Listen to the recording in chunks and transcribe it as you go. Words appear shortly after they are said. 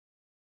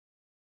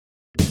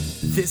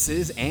This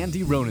is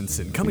Andy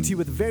Ronenson coming to you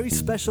with a very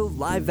special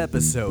live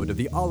episode of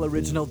the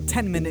all-original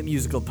 10-minute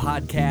musical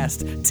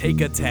podcast,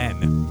 Take a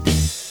 10.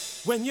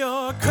 When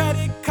your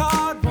credit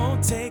card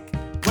won't take,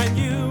 when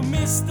you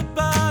miss the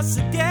bus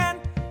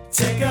again,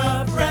 take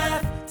a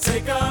breath,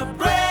 take a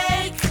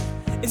break,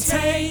 and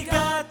take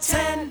a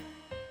 10.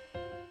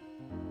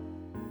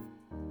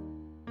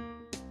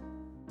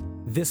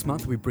 This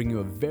month, we bring you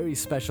a very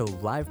special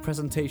live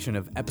presentation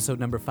of episode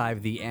number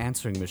 5, The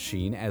Answering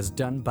Machine, as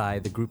done by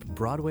the group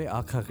Broadway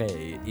au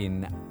Carré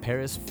in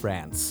Paris,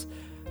 France.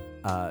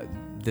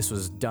 This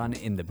was done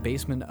in the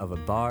basement of a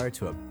bar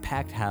to a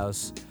packed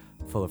house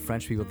full of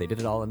French people. They did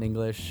it all in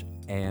English,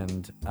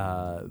 and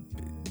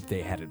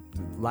they had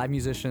live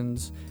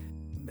musicians.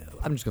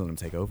 I'm just going to let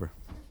them take over.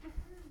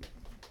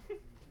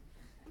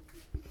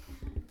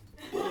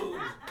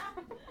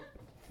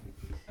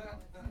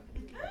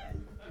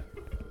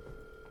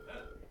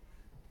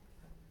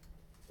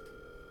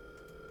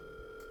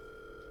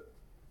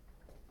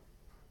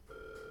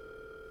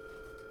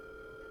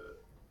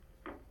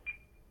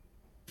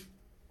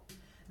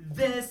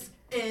 This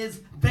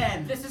is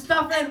Ben. This is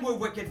Stuff, And we're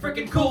wicked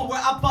freaking cool. We're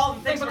up all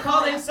and thanks for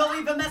calling. So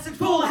leave a message.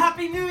 Cool.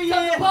 Happy New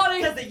Year.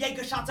 Party. Cause the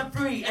Jaeger shots are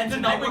free. And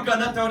tonight we're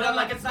gonna throw down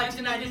like it's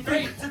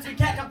 1993. Since we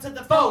can't come to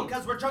the phone,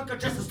 cause we're drunk or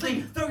just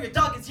asleep. Throw your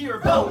dog, it's here a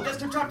bone. This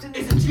construction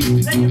isn't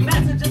cheap. Let your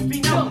message just be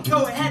known.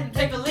 Go ahead and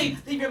take a lead.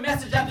 Leave your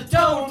message at the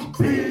tone.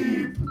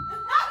 Beep.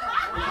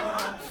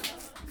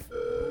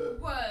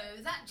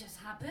 Whoa, that just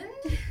happened.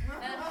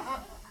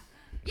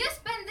 Yes,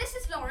 Ben, this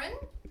is Lauren.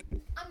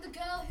 I'm the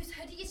girl whose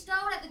hoodie you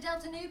stole at the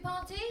Delta Nu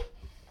party.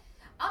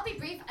 I'll be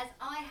brief as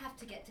I have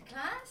to get to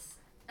class.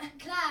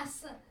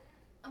 Class,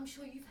 I'm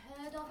sure you've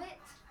heard of it.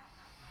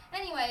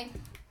 Anyway,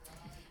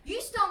 you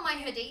stole my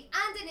hoodie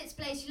and in its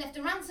place you left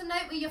a ransom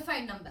note with your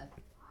phone number.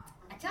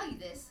 I tell you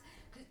this,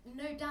 because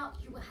no doubt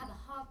you will have a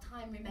hard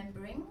time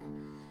remembering.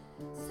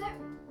 So,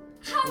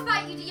 how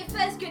about you do your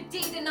first good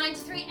deed in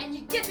 93 and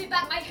you give me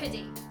back my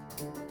hoodie?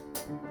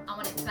 I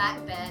want it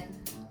back, Ben.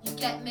 You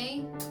get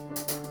me?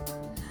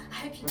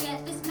 I hope you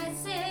get this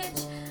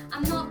message.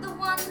 I'm not the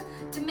one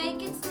to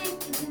make it stick.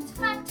 It's in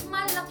fact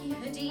my lucky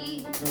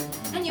hoodie.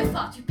 And you're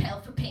far too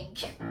pale for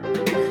pink.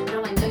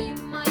 Now I know you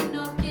might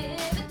not give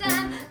a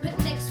damn, but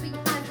next week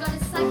I've got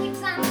a psych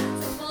exam.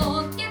 So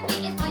forgive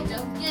me if I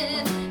don't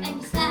give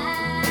any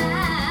slack.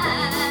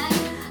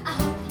 I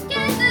hope you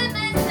get the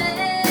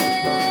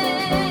message.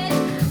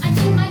 I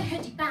need my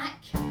hoodie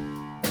back.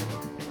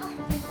 Oh,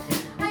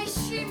 I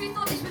assume you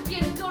thought this would be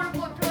an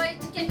adorable ploy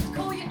to get me to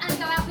call you and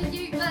go out with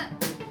you, but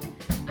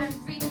I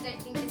really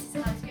don't think this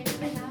is how it's going to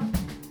play out.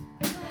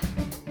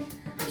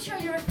 I'm sure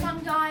you're a fun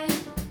guy. And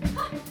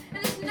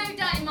there's no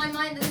doubt in my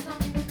mind that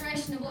some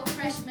impressionable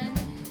freshman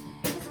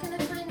is going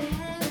to find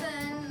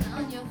heaven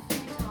on your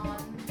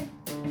futon.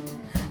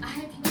 I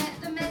hope you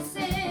get the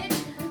message.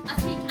 I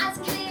speak as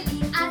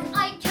clearly as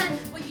I can.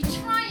 Were you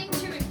trying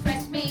to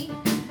impress me?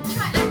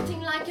 Try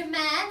acting like a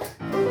man.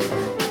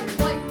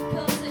 Boy who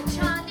pulls a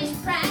childish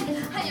prank.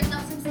 I am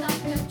not some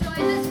stuff of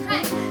joyless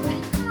crank. When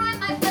you cry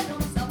my blood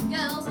on some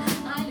girls,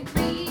 I'll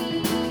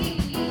agree.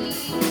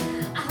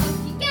 I hope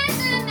you get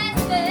the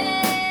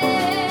message.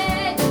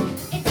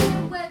 It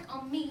didn't work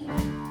on me.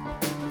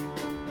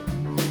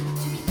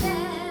 To be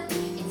fair,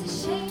 it's a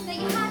shame that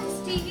you had to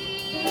steal.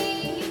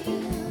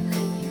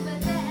 You were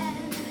there,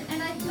 and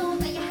I thought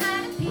that you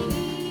had a pee.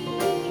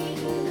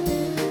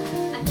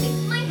 I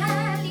dipped my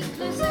hand in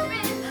closer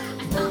in.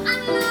 I felt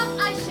unloved,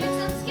 I showed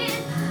some skin.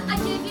 I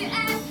gave you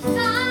every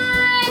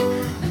sign.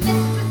 The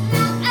message was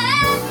not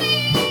at me.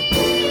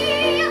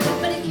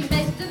 But if you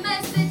missed the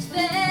message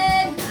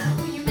then,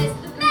 well, you missed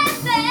the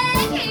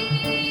message.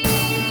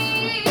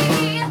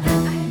 I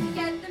hope you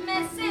get the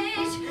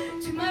message.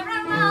 Tomorrow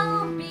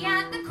I'll be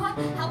at the court. I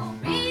will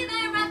be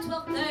there at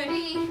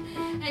 12:30.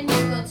 And you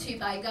will too,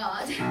 by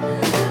God. I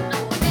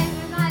will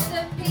memorize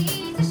the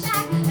pizza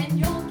shack. And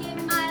you'll give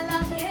my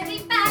love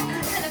hoodie back.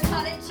 An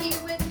apology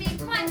would be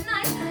quite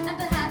nice. And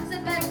perhaps a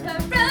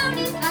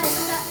pepperoni slice.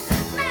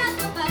 But man,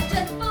 I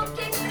just for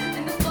kicks.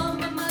 In the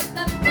form of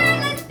mother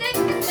realistic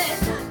business.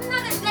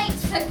 Not a date,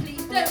 so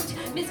please don't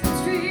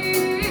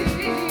misconstrue.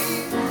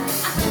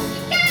 I hope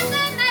you get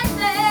the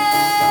message.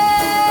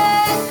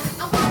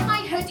 I want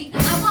my hoodie. I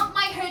want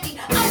my hoodie.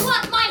 I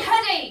want my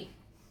hoodie.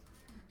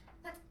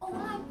 That's all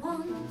I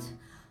want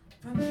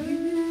from you.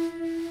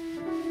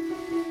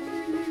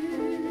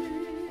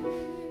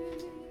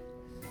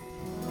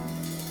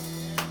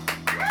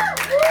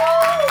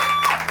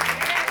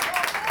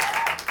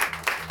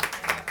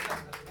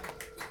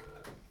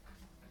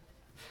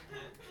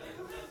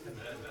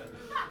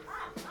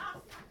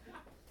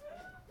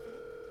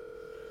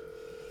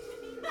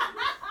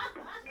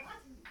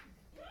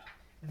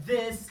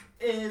 This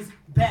is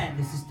Ben.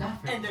 This is Stuff.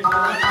 And there's no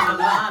one on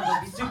the line.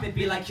 Don't be stupid,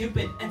 be like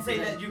Cupid, and say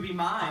that you be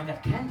mine. I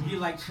got candy. You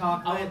like I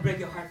chocolate? will break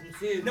your heart in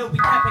two. No, we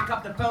can't pick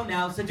up the phone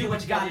now, so do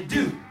what you gotta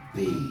do.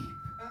 B.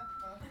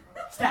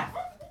 Staff,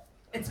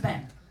 it's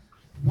Ben.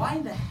 Why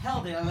in the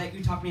hell did I let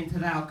you talk me into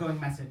that outgoing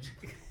message?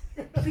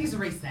 Please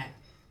erase that.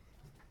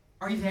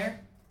 Are you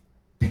there?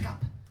 Pick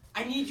up. I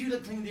I need you to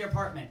clean the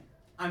apartment.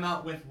 I'm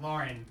out with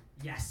Lauren.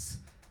 Yes,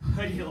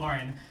 Hoodie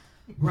Lauren.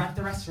 We're at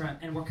the restaurant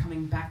and we're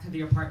coming back to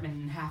the apartment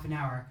in half an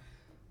hour.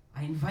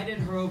 I invited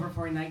her over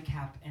for a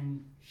nightcap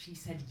and she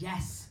said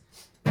yes.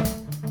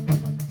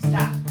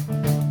 Stop.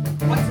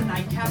 What's a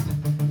nightcap?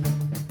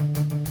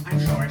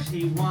 I'm sure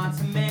she wants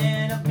a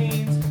man of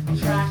means.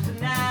 Trash the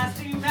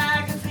nasty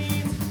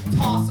magazines.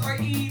 Toss or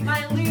eat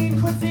my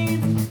lean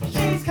cuisines.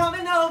 She's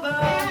coming over.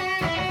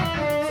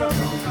 So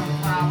throw some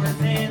flowers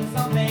in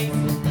some vase.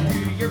 Do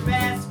your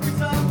best for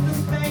some the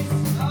space.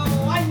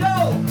 Oh, I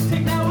know.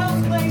 Take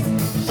Noel's place.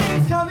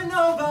 She's coming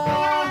over.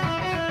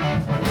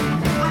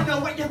 I know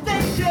what you're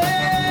thinking.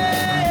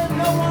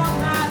 No,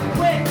 I'm not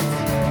quick.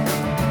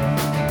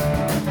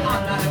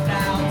 I'm not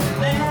about to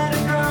let a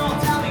girl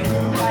tell me who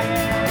I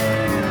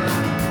am.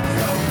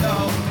 So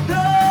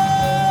no,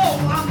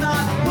 I'm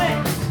not quick.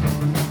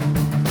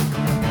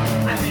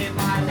 I live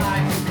my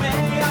life the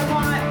way I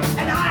want,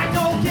 and I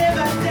don't give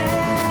a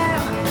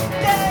damn.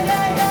 Yeah.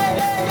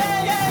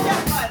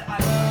 But I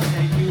love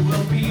that you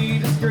will be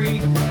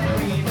discreet.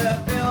 Clean the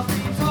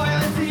filthy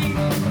toilet seat.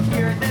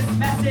 Hear this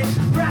message,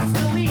 press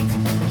delete.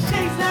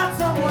 She's not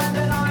someone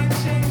that I'm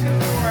changing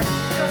for.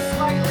 Just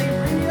slightly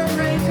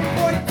rearranging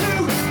for you.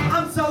 Dude,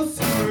 I'm so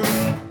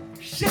screwed.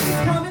 She's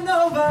coming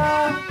over.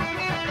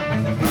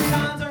 The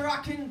boutons are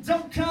rocking,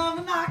 don't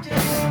come knocking.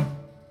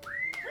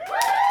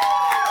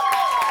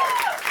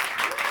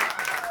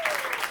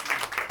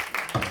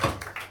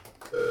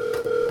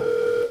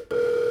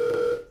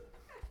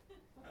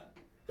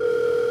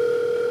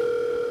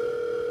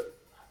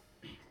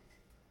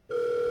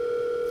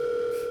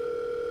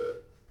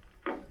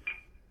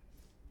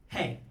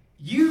 Hey,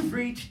 you've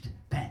reached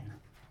Ben.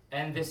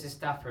 And this is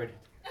Stafford.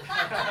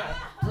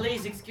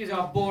 Please excuse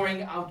our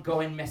boring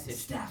outgoing message.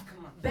 Staff,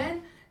 come on.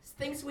 Ben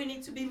thinks we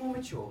need to be more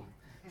mature.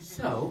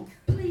 So,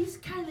 please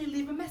kindly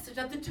leave a message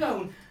at the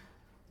tone.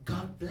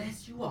 God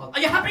bless you all. Are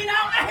you happy now?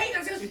 I hate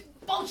this. This is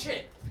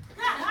bullshit.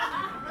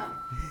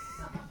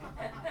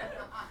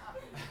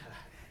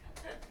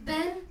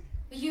 Ben,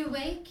 are you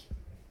awake?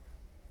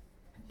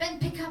 Ben,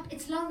 pick up.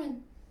 It's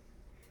Lauren.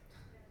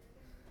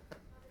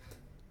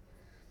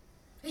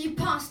 Are you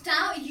passed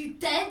out? Are you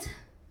dead?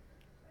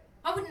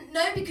 I wouldn't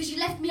know because you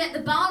left me at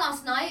the bar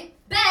last night.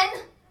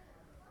 Ben!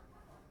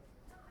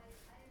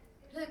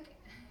 Look,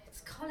 it's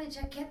college,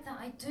 I get that,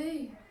 I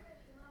do.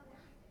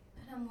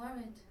 But I'm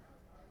worried.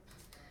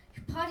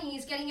 Your partying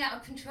is getting out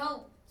of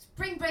control.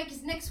 Spring break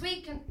is next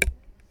week and...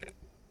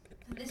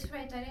 At this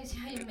rate, I don't see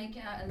how you'll make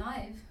it out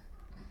alive.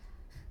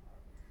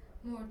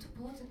 More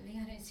importantly,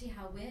 I don't see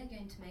how we're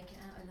going to make it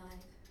out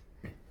alive.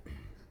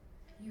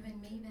 You and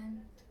me,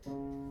 Ben.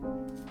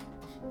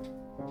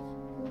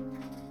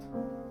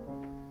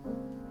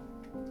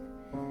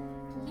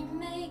 You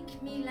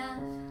make me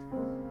laugh.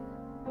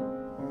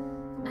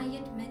 I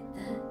admit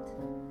that.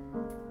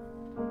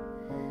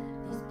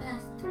 These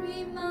past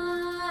 3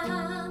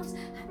 months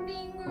have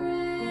been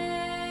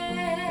great.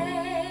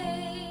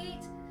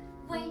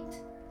 Wait,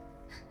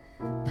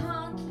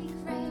 partly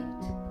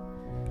great.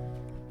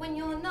 When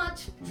you're not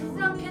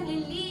drunkenly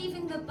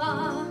leaving the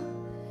bar.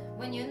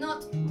 When you're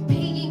not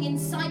peeing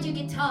inside your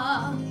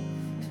guitar.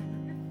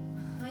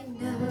 I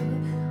know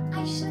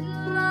I should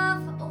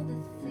love all the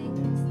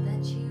things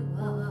that you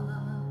are.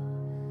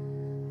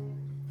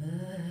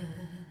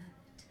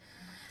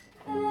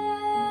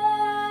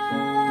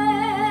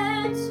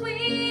 But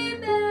sweet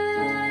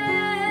Ben,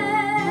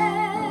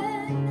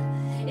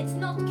 it's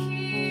not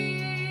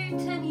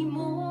cute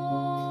anymore.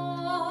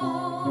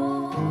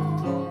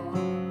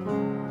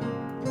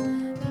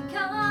 Pick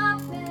up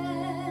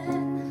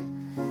Ben,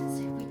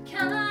 so we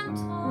can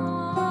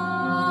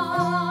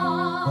talk.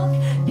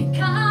 Pick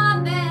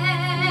up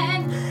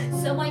Ben,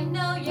 so I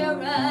know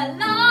you're alive.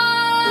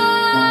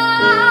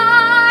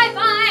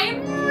 I'm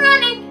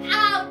running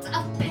out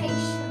of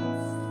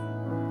patience.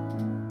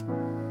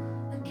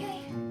 Okay,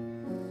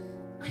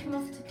 I'm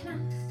off to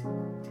class.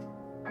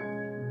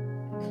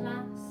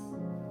 Class,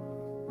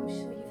 I'm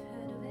sure you've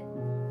heard of it.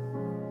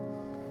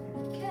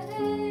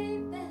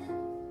 Okay, Ben,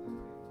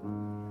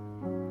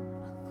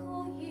 I'll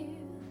call you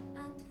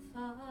at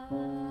 5.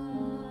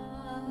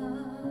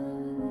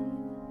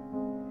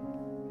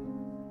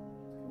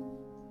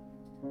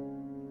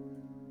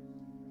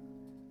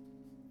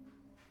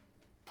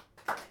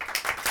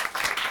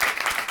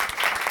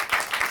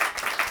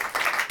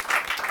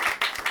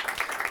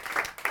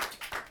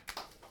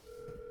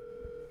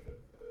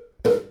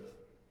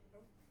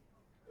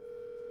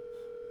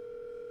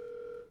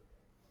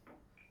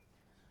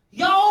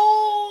 Yo,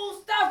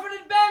 Stafford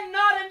and Ben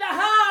not in the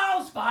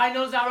house.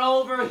 Finals are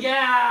over,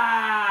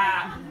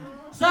 yeah.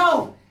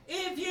 So,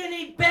 if you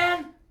need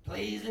Ben,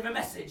 please leave a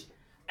message.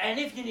 And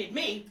if you need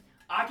me,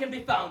 I can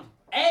be found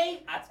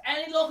A, at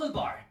any local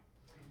bar.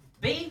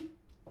 B,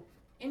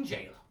 in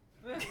jail.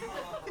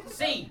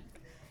 C,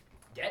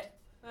 dead.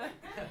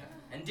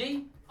 And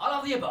D, all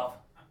of the above.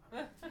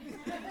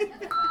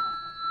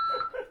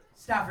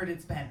 Stafford,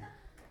 it's Ben.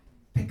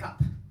 Pick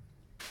up.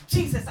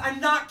 Jesus, I'm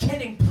not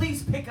kidding.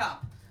 Please pick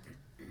up.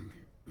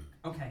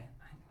 Okay.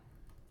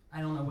 I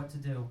don't know what to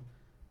do.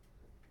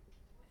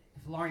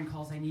 If Lauren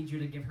calls, I need you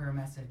to give her a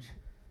message.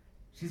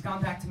 She's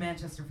gone back to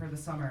Manchester for the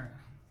summer.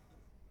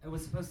 I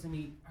was supposed to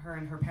meet her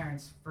and her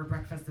parents for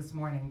breakfast this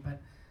morning,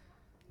 but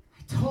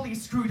I totally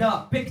screwed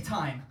up, big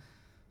time.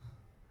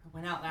 I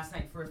went out last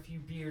night for a few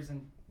beers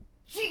and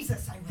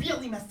Jesus, I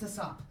really messed this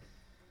up.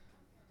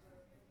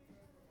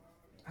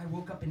 I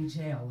woke up in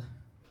jail.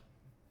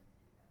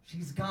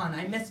 She's gone.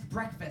 I missed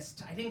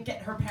breakfast. I didn't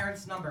get her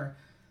parents' number.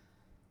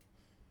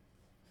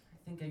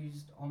 I think I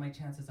used all my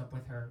chances up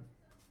with her.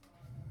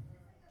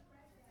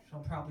 She'll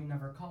probably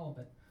never call,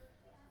 but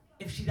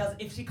if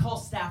she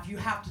calls staff, you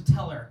have to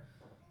tell her.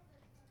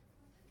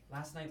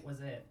 Last night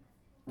was it.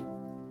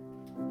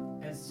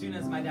 As soon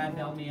as my dad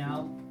bailed me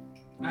out,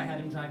 I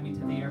had him drive me to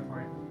the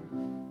airport.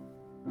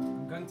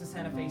 I'm going to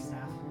Santa Fe,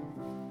 staff.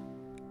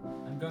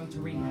 I'm going to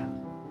rehab.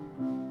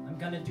 I'm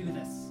gonna do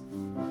this.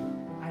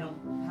 I don't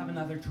have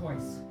another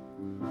choice.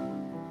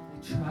 I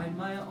tried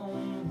my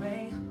own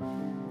way.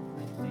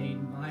 I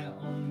made my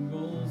own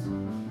rules.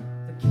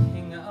 The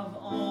king of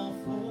all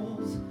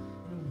fools.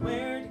 And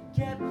where to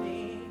get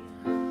me?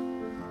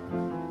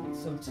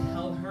 So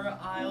tell her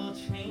I'll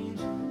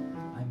change.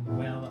 I'm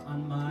well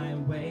on my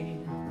way.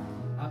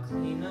 I'll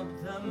clean up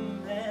the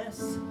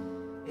mess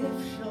if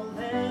she'll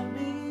let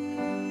me.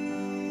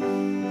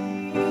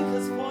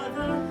 'Cause for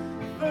the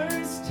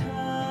first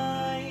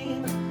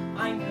time,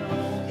 I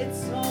know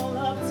it's all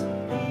up to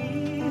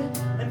me.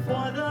 And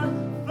for the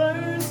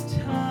first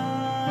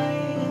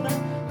time,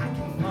 I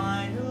can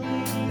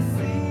finally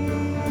see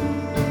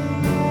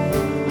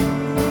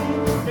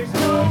there's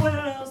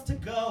nowhere else to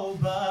go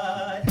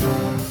but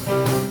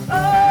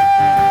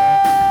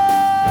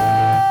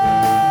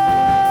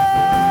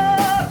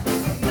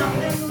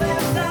nothing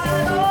left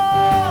at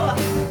all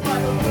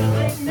but a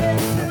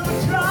willingness to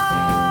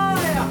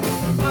try.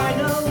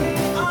 Finally,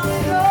 I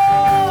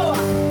know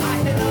I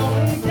can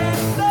only get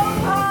so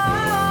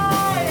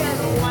high,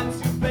 and once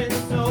you've been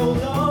so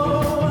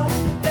low,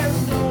 there's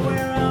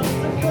nowhere else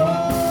to go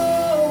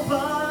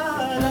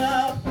but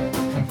up.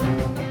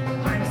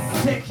 I'm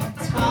sick and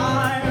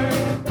tired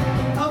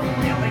of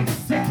feeling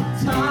sick and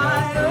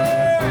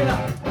tired.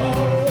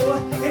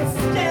 Oh, it's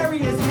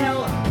scary as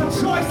hell. The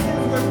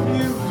choices were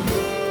few.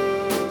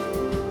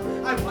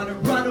 I wanna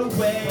run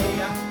away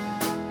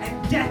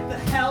and get the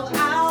hell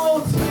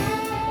out,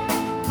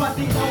 but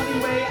the only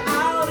way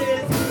out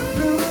is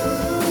through.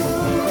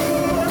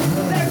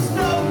 There's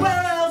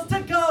nowhere else to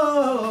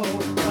go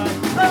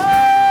but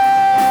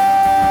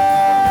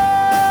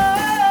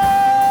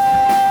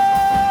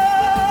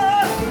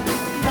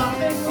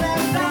nothing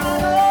left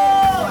at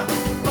all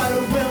but a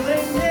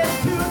willingness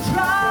to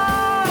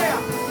try.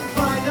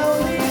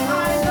 Finally, I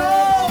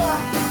know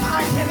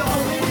I can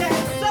only get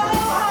so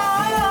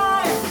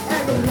high,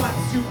 and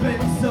once you've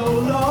been so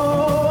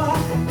low,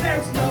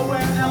 there's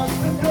nowhere else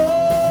to go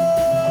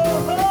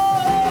but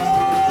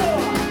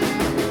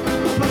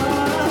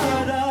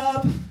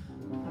up.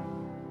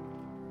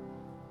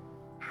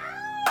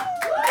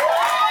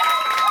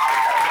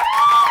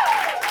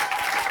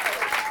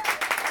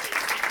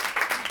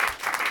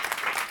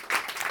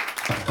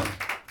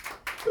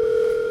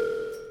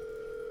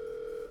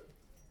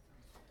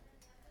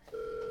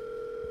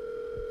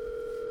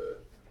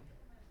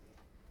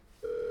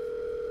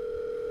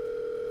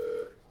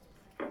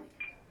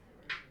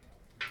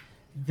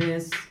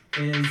 This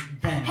is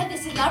Ben. Hey,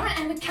 this is Lauren,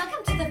 and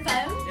welcome to the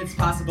phone. It's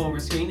possible we're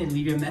screened and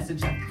leave your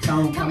message at the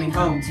tone. Coming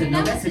home to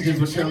no messages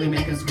will surely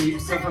make us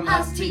weep. So from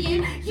us to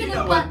you, you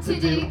know what to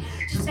do.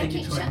 Just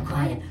making sure I'm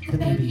quiet, the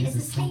baby is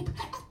asleep.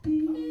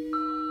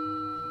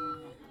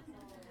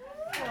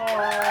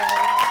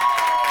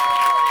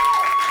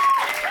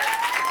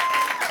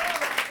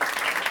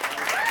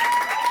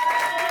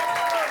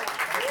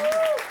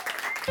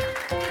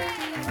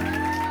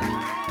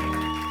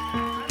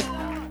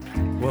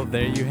 Well,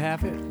 there you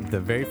have it. The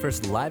very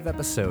first live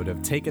episode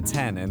of Take a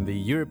 10 and the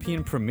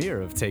European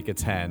premiere of Take a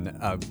 10.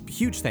 A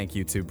huge thank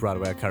you to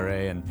Broadway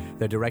Carré and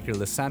their director,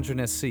 Lissandra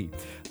Nessi.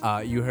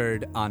 You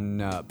heard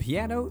on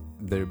piano,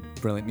 the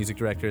brilliant music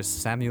director,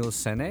 Samuel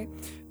Senet.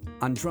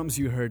 On drums,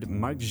 you heard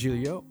Marc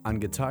Gilliot. On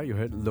guitar, you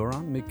heard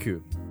Laurent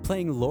Mécu.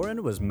 Playing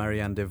Lauren was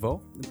Marianne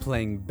Devaux.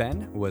 Playing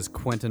Ben was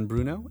Quentin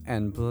Bruno.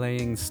 And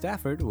playing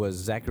Stafford was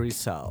Zachary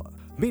Saul.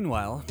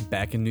 Meanwhile,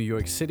 back in New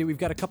York City, we've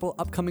got a couple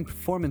upcoming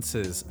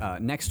performances.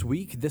 Next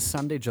week, this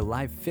Sunday,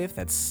 July 5th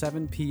at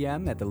 7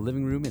 p.m. at the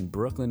Living Room in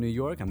Brooklyn, New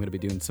York. I'm going to be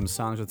doing some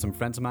songs with some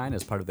friends of mine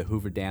as part of the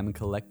Hoover Dam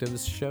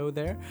Collective's show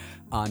there.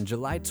 On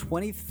July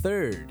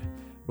 23rd,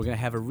 we're going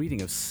to have a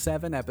reading of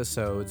 7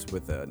 episodes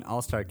with an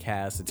all-star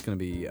cast. It's going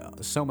to be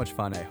so much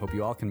fun. I hope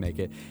you all can make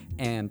it.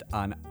 And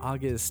on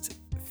August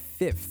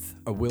 5th,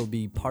 will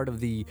be part of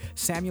the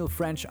Samuel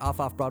French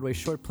Off-Broadway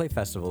Short Play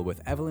Festival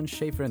with Evelyn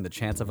Schaefer and The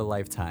Chance of a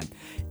Lifetime.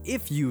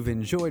 If you've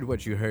enjoyed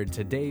what you heard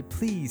today,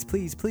 please,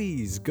 please,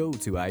 please go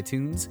to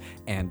iTunes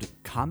and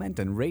comment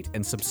and rate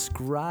and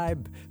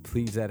subscribe.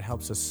 Please, that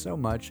helps us so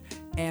much.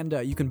 And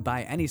you can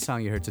buy any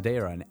song you heard today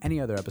or on any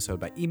other episode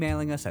by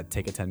emailing us at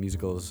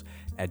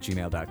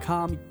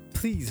take10musicals@gmail.com.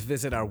 please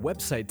visit our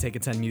website,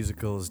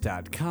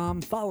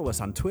 take10musicals.com. Follow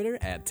us on Twitter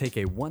at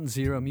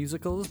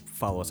take10musicals.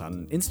 Follow us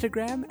on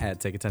Instagram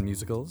at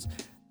take10musicals.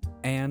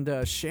 And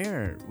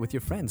share with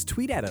your friends.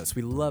 Tweet at us.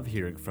 We love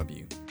hearing from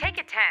you. Take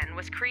a 10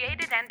 was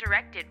created and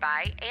directed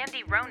by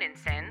Andy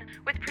Roninson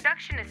with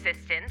production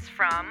assistance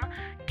from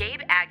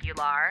Gabe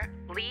Aguilar,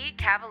 Lee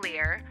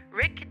Cavalier,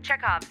 Rick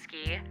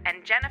Tchaikovsky,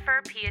 and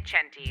Jennifer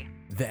Piacenti.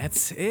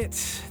 That's it.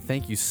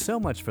 Thank you so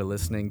much for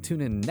listening. Tune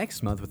in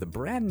next month with a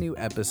brand new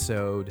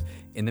episode.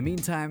 In the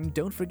meantime,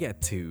 don't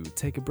forget to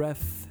take a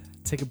breath,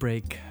 take a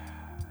break,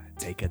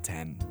 take a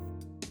 10.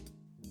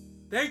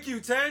 Thank you,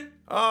 10.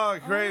 Oh,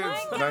 great.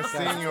 It's nice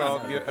seeing you all.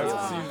 Man.